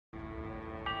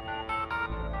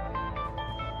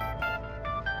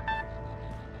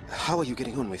How are you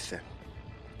getting on with,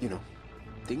 you know,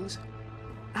 things?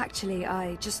 Actually,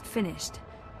 I just finished.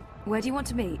 Where do you want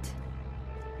to meet?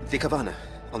 The Cabana,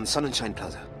 on Sun and Shine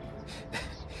Plaza.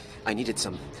 I needed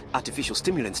some artificial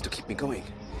stimulants to keep me going.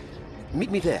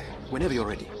 Meet me there, whenever you're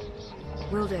ready.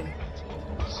 Will do.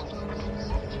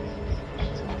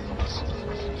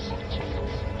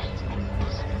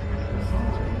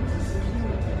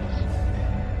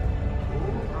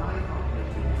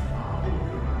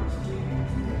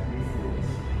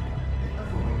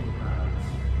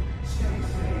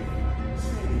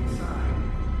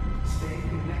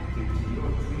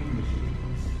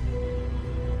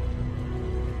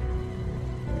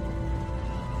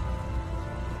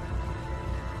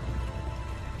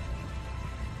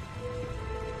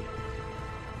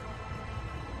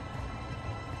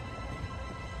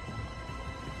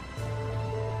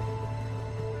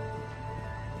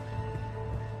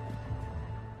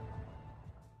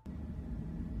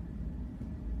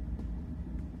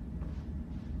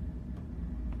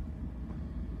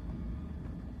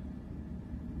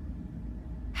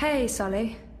 Hey,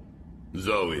 Sully.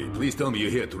 Zoe, please tell me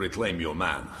you're here to reclaim your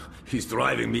man. He's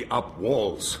driving me up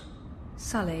walls.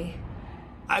 Sully.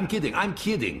 I'm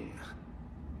kidding.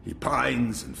 He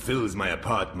pines and fills my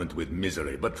apartment with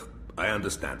misery, but I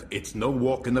understand. It's no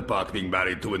walk in the park being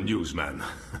married to a newsman.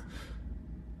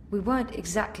 We weren't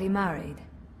exactly married.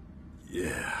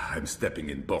 Yeah, I'm stepping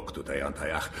in Bok today, aren't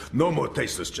I? No more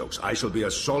tasteless jokes. I shall be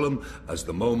as solemn as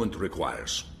the moment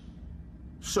requires.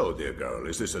 So, dear girl,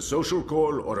 is this a social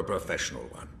call or a professional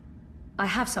one? I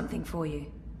have something for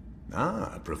you.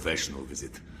 Ah, a professional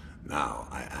visit. Now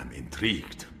I am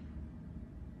intrigued.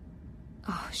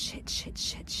 Oh, shit.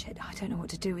 I don't know what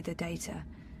to do with the data.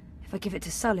 If I give it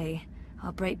to Sully,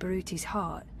 I'll break Baruti's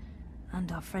heart.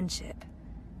 And our friendship.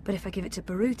 But if I give it to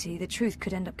Baruti, the truth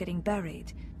could end up getting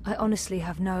buried. I honestly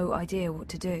have no idea what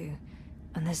to do.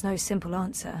 And there's no simple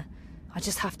answer. I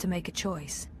just have to make a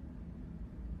choice.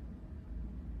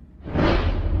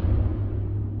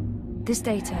 This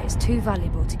data is too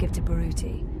valuable to give to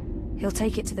Baruti. He'll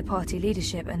take it to the party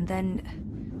leadership and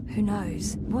then... who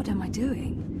knows? What am I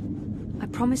doing? I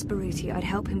promised Baruti I'd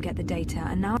help him get the data,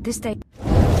 and now this data...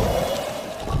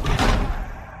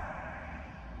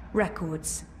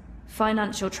 Records.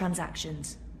 Financial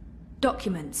transactions.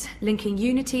 Documents linking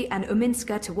Unity and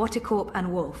Uminska to Watercorp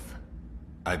and Wolf.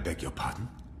 I beg your pardon?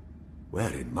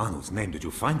 Where in Manul's name did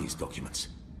you find these documents?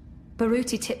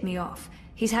 Baruti tipped me off.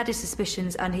 He's had his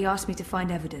suspicions, and he asked me to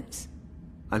find evidence.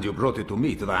 And you brought it to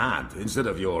me, to the hand, instead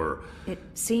of your... It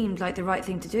seemed like the right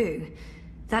thing to do.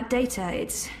 That data,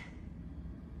 it's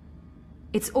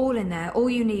all in there, all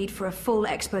you need for a full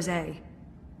exposé.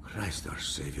 Christ our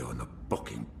Savior on a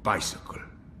bucking bicycle.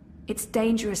 It's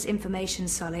dangerous information,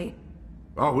 Sully.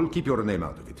 Oh, we'll keep your name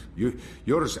out of it.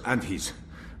 Yours and his.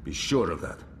 Be sure of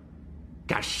that.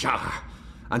 Gasha!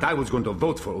 And I was going to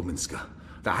vote for Uminska.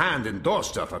 The Hand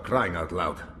endorsed her, for crying out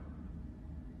loud.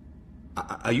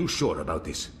 Are you sure about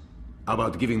this?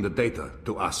 About giving the data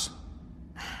to us?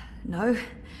 No,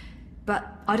 but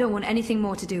I don't want anything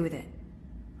more to do with it.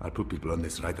 I'll put people on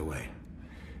this right away.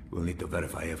 We'll need to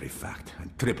verify every fact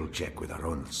and triple-check with our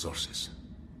own sources.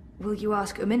 Will you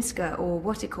ask Uminska or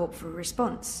Watercorp for a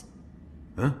response?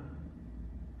 Huh?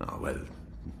 Oh, well,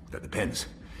 that depends.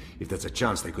 If there's a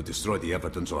chance they could destroy the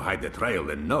evidence or hide the trail,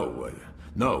 then no.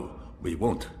 No. We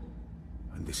won't.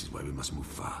 And this is why we must move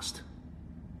fast.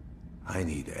 I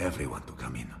need everyone to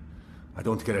come in. I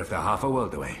don't care if they're half a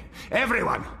world away.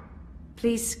 Everyone!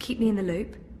 Please keep me in the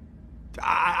loop.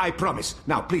 I promise.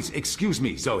 Now, please, excuse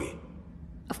me, Zoe.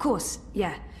 Of course,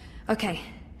 yeah. Okay.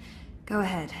 Go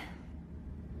ahead.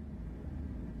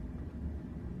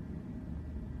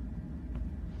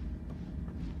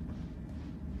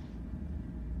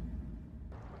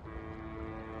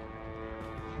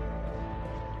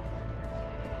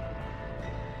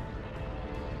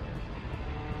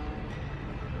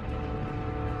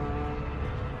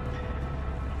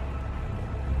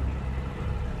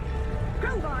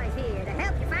 Crowbar's here to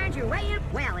help you find your way in.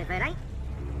 Well, if it ain't.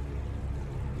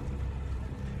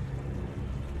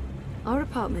 Our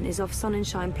apartment is off Sun and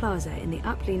Shine Plaza in the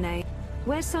aptly named...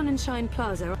 Where's Sun and Shine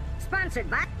Plaza? Sponsored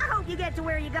by. I hope you get to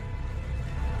where you go.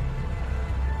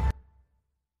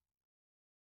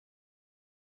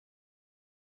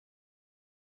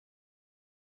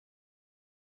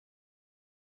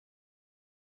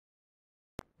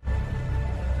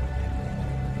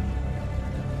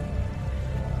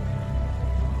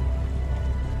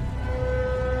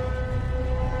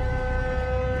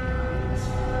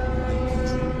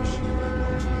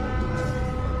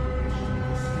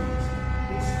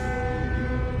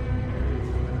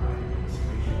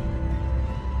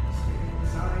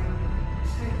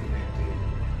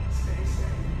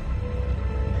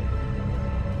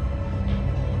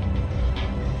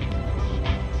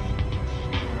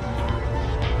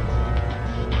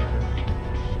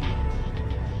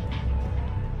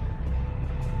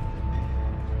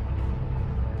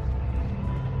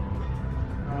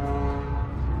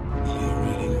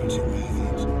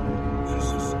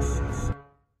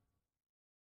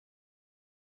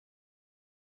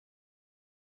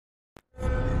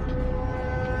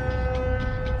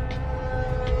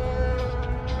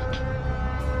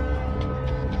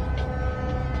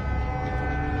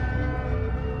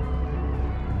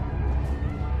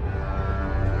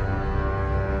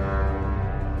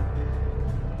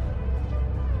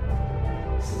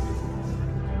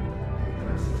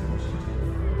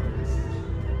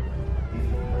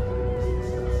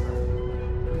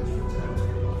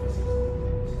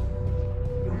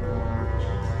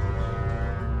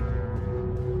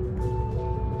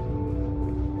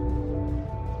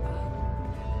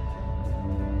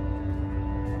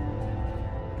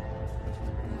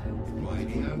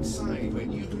 outside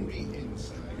when you can be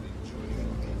inside enjoying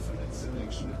an infinite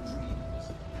selection of dreams.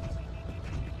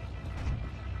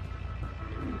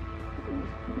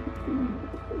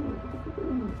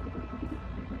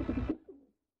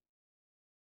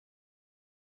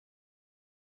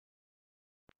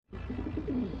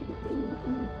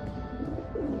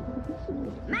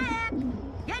 Map!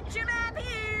 Get your map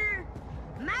here!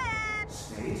 Map!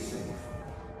 Stay safe.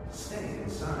 Stay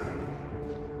inside.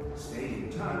 Stay in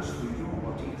touch with your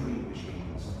body dream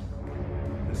machines.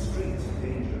 The streets are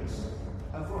dangerous.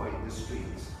 Avoid the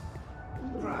streets.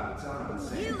 Crowds are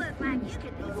unsafe. You look like you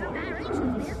could need some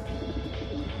directions, miss.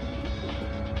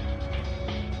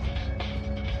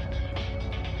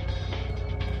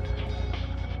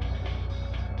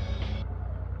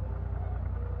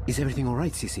 Is everything all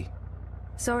right, Sissy?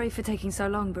 Sorry for taking so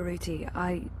long, Baruti.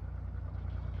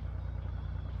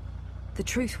 The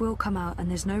truth will come out, and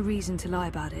there's no reason to lie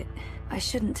about it. I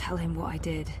shouldn't tell him what I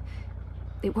did.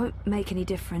 It won't make any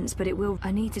difference, but it will.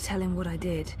 I need to tell him what I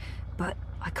did, but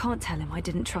I can't tell him I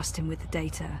didn't trust him with the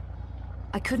data.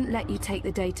 I couldn't let you take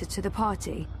the data to the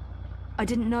party. I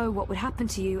didn't know what would happen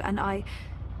to you, and I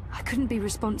couldn't be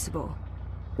responsible.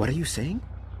 What are you saying?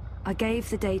 I gave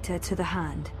the data to the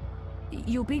Hand.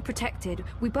 You'll be protected,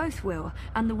 we both will,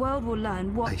 and the world will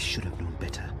learn what— I should have known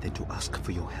better than to ask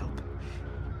for your help.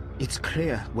 It's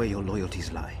clear where your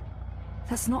loyalties lie.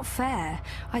 That's not fair.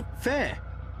 Fair?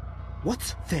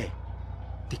 What's fair?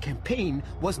 The campaign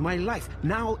was my life,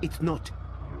 now it's not.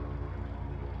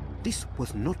 This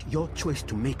was not your choice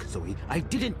to make, Zoe. I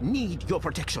didn't need your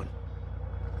protection.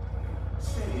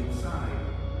 Stay inside.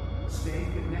 Stay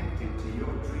connected to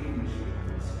your dream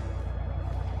machines.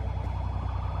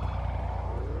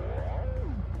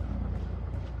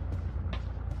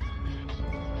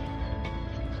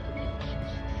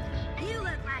 You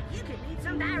look like you could need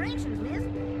some directions, miss.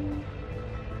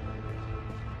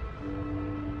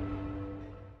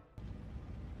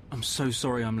 I'm so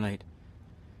sorry I'm late.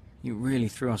 You really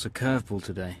threw us a curveball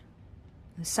today.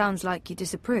 It sounds like you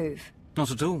disapprove. Not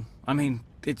at all. I mean,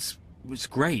 it's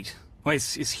great. Well,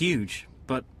 it's huge,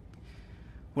 but...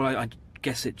 Well, I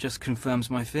guess it just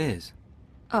confirms my fears.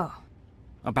 Oh.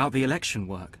 About the election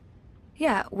work.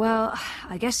 Yeah, well,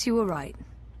 I guess you were right.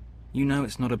 You know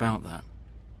it's not about that.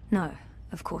 No,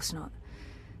 of course not.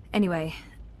 Anyway,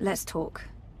 let's talk.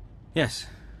 Yes,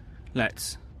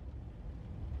 let's.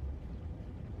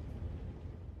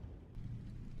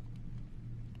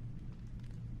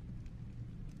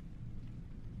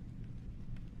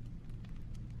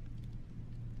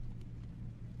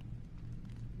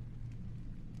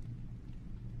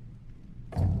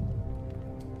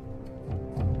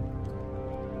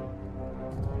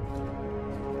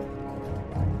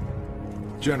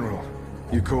 General,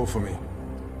 you call for me.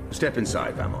 Step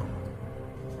inside, Vamon.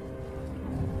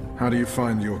 How do you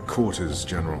find your quarters,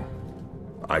 General?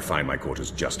 I find my quarters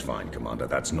just fine, Commander.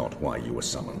 That's not why you were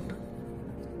summoned.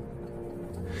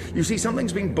 You see,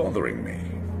 something's been bothering me.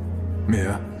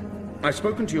 Mia? I've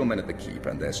spoken to your men at the Keep,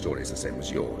 and their story's the same as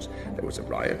yours. There was a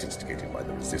riot instigated by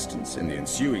the Resistance. In the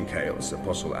ensuing chaos,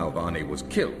 Apostle Alvani was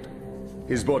killed.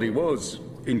 His body was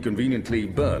inconveniently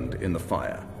burned in the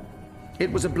fire.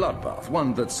 It was a bloodbath,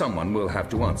 one that someone will have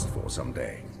to answer for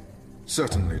someday.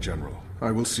 Certainly, General.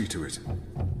 I will see to it.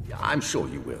 I'm sure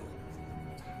you will.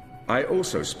 I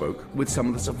also spoke with some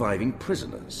of the surviving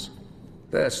prisoners.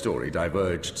 Their story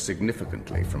diverged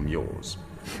significantly from yours.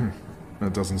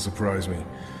 That doesn't surprise me.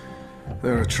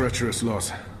 They're a treacherous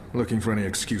lot, looking for any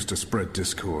excuse to spread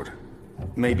discord.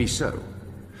 Maybe so.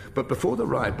 But before the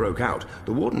riot broke out,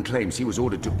 the Warden claims he was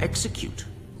ordered to execute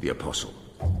the Apostle.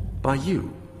 By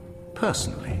you.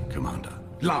 Personally, Commander.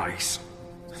 Lies!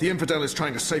 The infidel is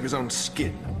trying to save his own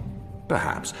skin.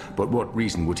 Perhaps, but what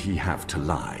reason would he have to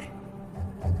lie?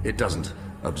 It doesn't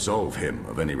absolve him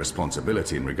of any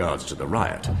responsibility in regards to the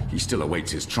riot. He still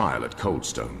awaits his trial at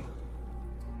Coldstone.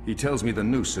 He tells me the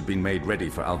noose had been made ready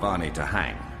for Alvani to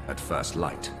hang at first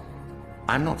light.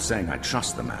 I'm not saying I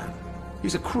trust the man.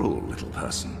 He's a cruel little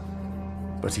person.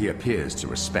 But he appears to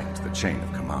respect the chain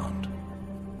of command.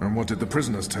 And what did the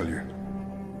prisoners tell you?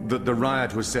 That the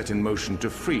riot was set in motion to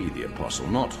free the Apostle,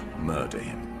 not murder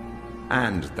him.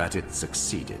 And that it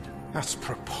succeeded. That's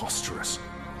preposterous.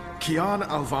 Kian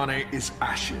Alvane is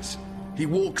ashes. He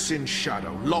walks in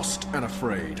shadow, lost and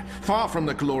afraid, far from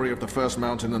the glory of the First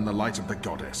Mountain and the light of the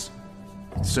Goddess.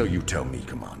 So you tell me,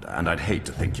 Commander, and I'd hate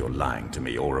to think you're lying to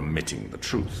me or omitting the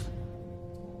truth.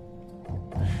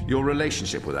 Your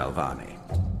relationship with Alvani.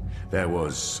 There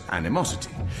was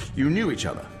animosity. You knew each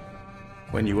other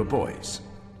when you were boys.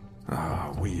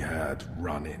 Ah, we had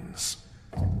run-ins.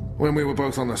 When we were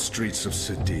both on the streets of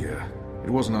Sidia, it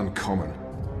wasn't uncommon.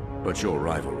 But your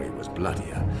rivalry was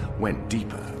bloodier, went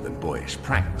deeper than boyish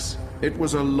pranks. It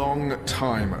was a long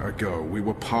time ago. We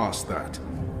were past that.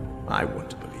 I want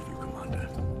to believe you, Commander.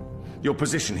 Your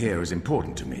position here is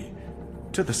important to me,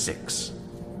 to the Six,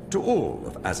 to all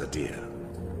of Azadir.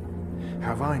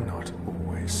 Have I not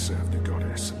always served the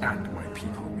Goddess and my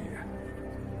people, Mir?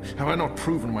 Have I not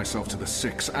proven myself to the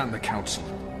Six and the Council?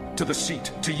 To the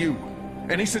Seat, to you?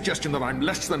 Any suggestion that I'm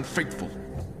less than faithful?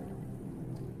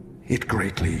 It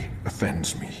greatly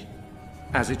offends me.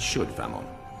 As it should, Famon.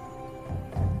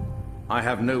 I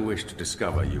have no wish to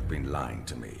discover you've been lying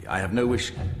to me. I have no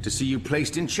wish to see you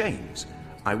placed in chains.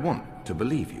 I want to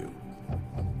believe you.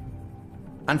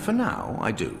 And for now,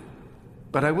 I do.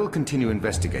 But I will continue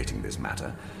investigating this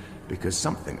matter, because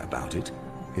something about it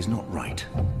is not right.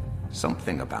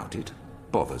 Something about it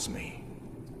bothers me.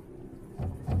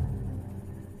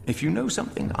 If you know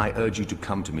something, I urge you to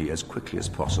come to me as quickly as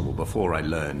possible before I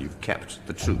learn you've kept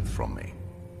the truth from me.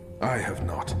 I have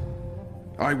not.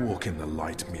 I walk in the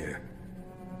light, Mir.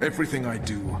 Everything I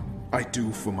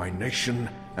do for my nation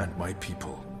and my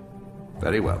people.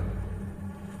 Very well.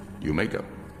 You may go.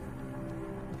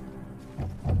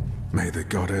 May the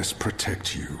Goddess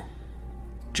protect you,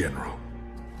 General.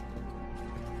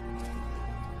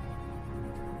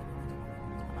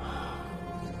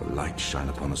 The light shine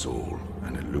upon us all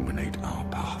and illuminate our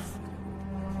path.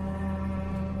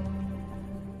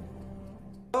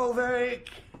 Ulvik!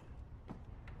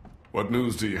 What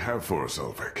news do you have for us,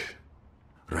 Ulvik?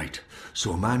 Right.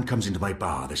 So a man comes into my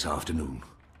bar this afternoon.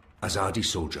 Azadi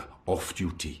soldier, off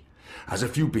duty. Has a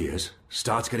few beers,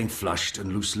 starts getting flushed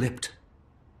and loose-lipped.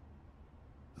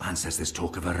 Man says there's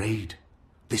talk of a raid.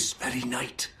 This very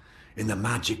night. In the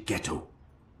magic ghetto.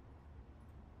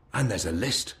 And there's a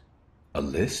list. A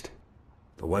list?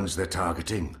 The ones they're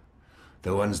targeting.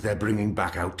 The ones they're bringing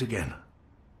back out again.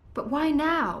 But why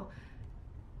now?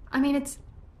 I mean, it's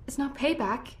not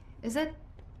payback, is it?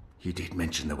 He did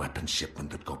mention the weapons shipment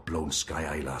that got blown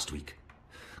sky-high last week.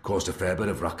 Caused a fair bit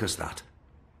of ruckus, that.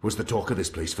 Was the talk of this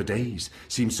place for days.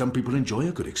 Seems some people enjoy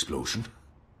a good explosion.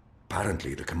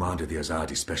 Apparently, the commander of the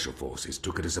Azadi Special Forces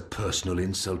took it as a personal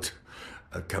insult.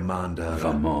 A commander...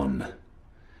 Come on.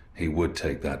 He would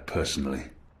take that personally.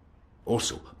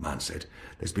 Also, man said,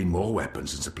 there's been more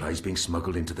weapons and supplies being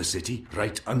smuggled into the city,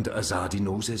 right under Azadi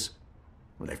noses.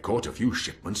 Well, they've caught a few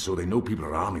shipments, so they know people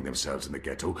are arming themselves in the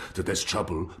ghetto, that there's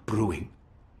trouble brewing.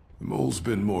 The mole's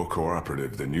been more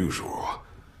cooperative than usual.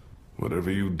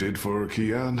 Whatever you did for her,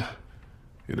 Kian,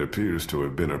 it appears to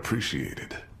have been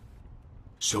appreciated.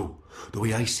 So, the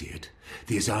way I see it,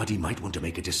 the Azadi might want to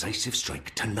make a decisive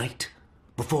strike tonight,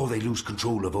 before they lose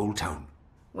control of Old Town.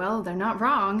 Well, they're not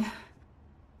wrong.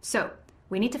 So,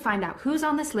 we need to find out who's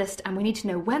on this list, and we need to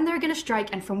know when they're gonna strike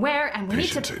and from where, and we need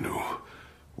to... Patience, Inu.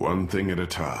 One thing at a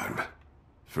time.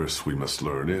 First, we must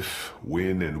learn if,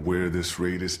 when, and where this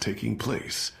raid is taking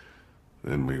place.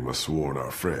 Then we must warn our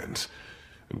friends,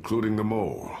 including the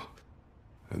mole.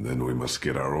 And then we must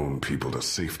get our own people to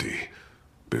safety,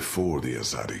 before the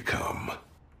Azadi come.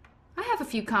 I have a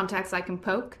few contacts I can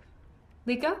poke.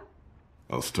 Liko?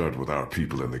 I'll start with our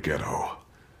people in the ghetto.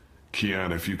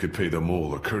 Kian, if you could pay the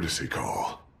mole a courtesy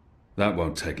call. That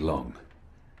won't take long.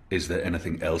 Is there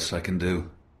anything else I can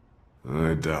do?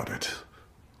 I doubt it.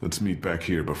 Let's meet back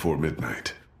here before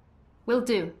midnight. Will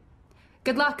do.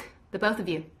 Good luck, the both of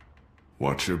you.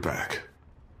 Watch your back.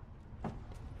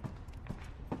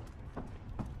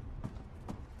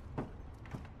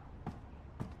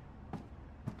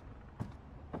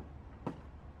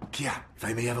 Kia, if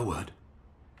I may have a word.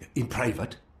 In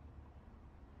private.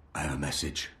 I have a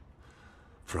message.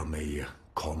 From a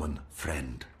common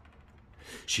friend.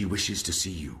 She wishes to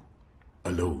see you.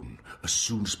 Alone, as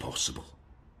soon as possible.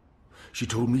 She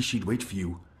told me she'd wait for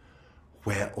you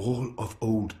where all of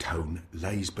Old Town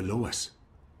lies below us.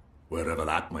 Wherever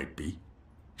that might be.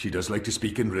 She does like to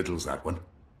speak in riddles, that one.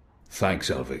 Thanks,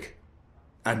 Ulvik.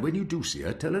 And when you do see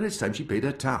her, tell her it's time she paid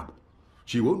her tab.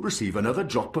 She won't receive another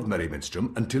drop of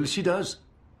Merryminstrom until she does.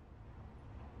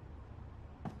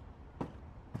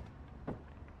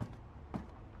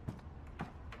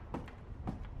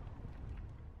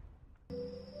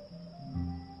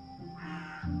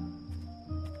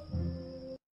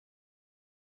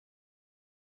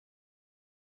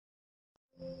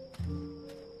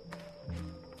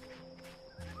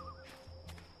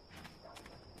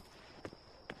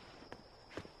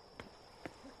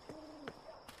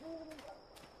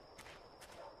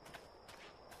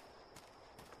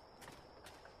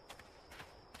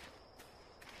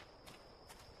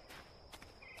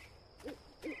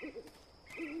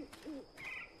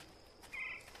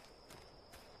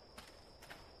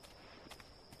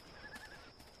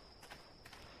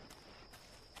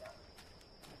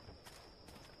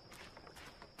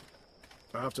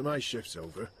 After my shift's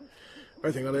over,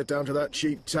 I think I'll head down to that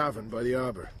cheap tavern by the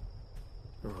harbour.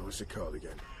 Oh, what's it called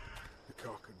again? The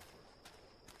Cock and...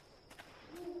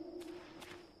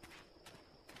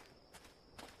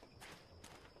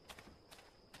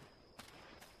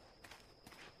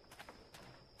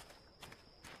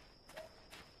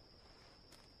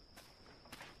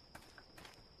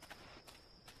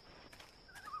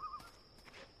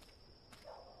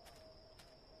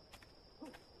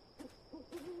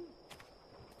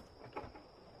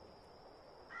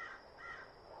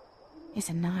 It's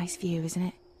a nice view, isn't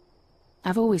it?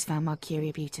 I've always found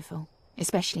Marcuria beautiful,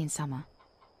 especially in summer.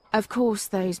 Of course,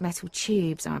 those metal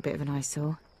tubes are a bit of an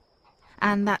eyesore.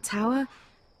 And that tower...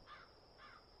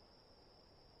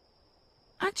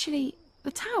 Actually, the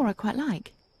tower I quite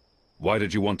like. Why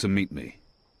did you want to meet me?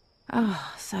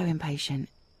 Oh, so impatient.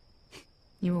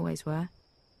 You always were.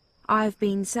 I've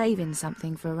been saving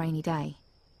something for a rainy day.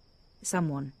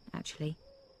 Someone, actually.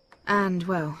 And,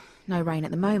 well, no rain at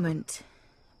the moment.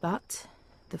 But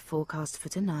the forecast for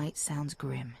tonight sounds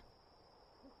grim.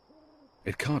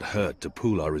 It can't hurt to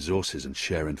pool our resources and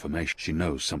share information. She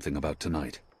knows something about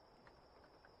tonight.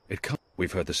 It can't...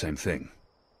 We've heard the same thing.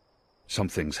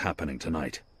 Something's happening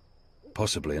tonight.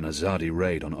 Possibly an Azadi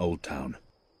raid on Old Town.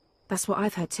 That's what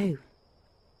I've heard too.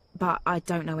 But I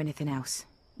don't know anything else.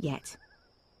 Yet.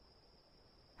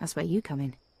 That's where you come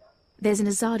in. There's an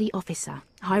Azadi officer,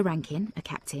 high-ranking, a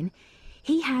captain.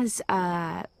 He has,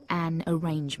 an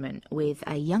arrangement with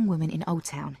a young woman in Old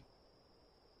Town.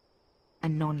 A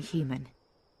non-human.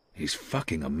 He's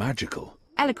fucking a magical.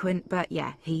 Eloquent, but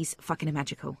yeah, he's fucking a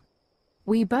magical.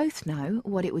 We both know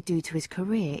what it would do to his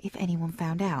career if anyone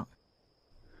found out.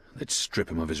 They'd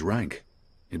strip him of his rank.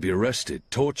 He'd be arrested,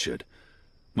 tortured,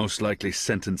 most likely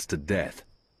sentenced to death.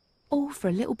 All for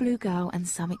a little blue girl and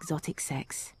some exotic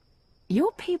sex.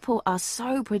 Your people are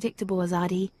so predictable,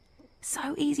 Azadi.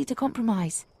 So easy to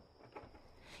compromise.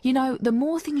 You know, the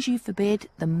more things you forbid,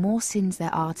 the more sins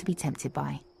there are to be tempted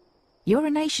by. You're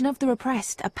a nation of the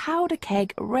repressed, a powder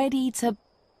keg ready to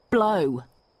blow.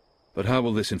 But how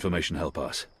will this information help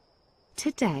us?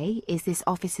 Today is this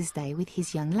officer's day with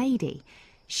his young lady.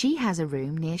 She has a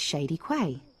room near Shady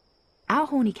Quay. Our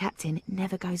horny captain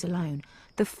never goes alone.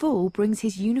 The fool brings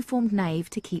his uniformed knave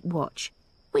to keep watch,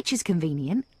 which is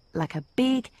convenient, like a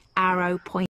big arrow pointing